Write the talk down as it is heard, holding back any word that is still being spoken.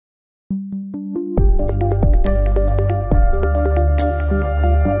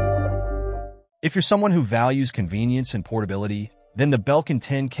If you're someone who values convenience and portability, then the Belkin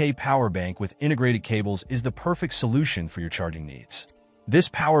 10K power bank with integrated cables is the perfect solution for your charging needs. This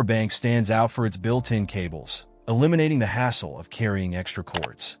power bank stands out for its built-in cables, eliminating the hassle of carrying extra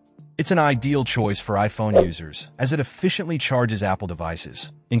cords. It's an ideal choice for iPhone users as it efficiently charges Apple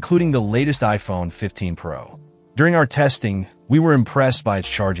devices, including the latest iPhone 15 Pro. During our testing, we were impressed by its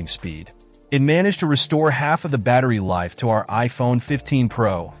charging speed. It managed to restore half of the battery life to our iPhone 15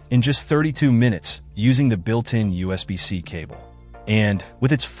 Pro in just 32 minutes using the built-in USB-C cable. And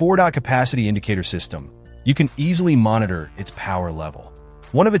with its 4-dot capacity indicator system, you can easily monitor its power level.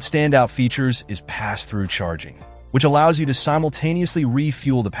 One of its standout features is pass-through charging, which allows you to simultaneously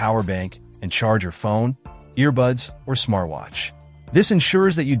refuel the power bank and charge your phone, earbuds, or smartwatch. This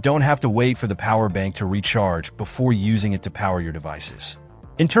ensures that you don't have to wait for the power bank to recharge before using it to power your devices.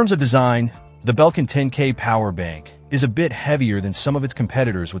 In terms of design, the Belkin 10K power bank is a bit heavier than some of its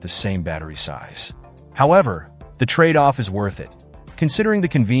competitors with the same battery size. However, the trade-off is worth it, considering the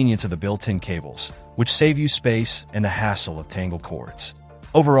convenience of the built-in cables, which save you space and the hassle of tangled cords.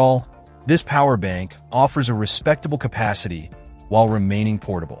 Overall, this power bank offers a respectable capacity while remaining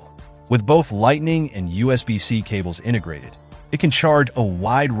portable. With both Lightning and USB-C cables integrated, it can charge a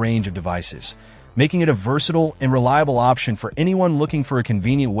wide range of devices, making it a versatile and reliable option for anyone looking for a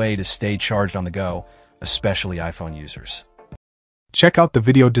convenient way to stay charged on the go, especially iPhone users. Check out the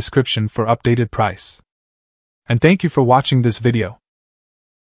video description for updated price. And thank you for watching this video.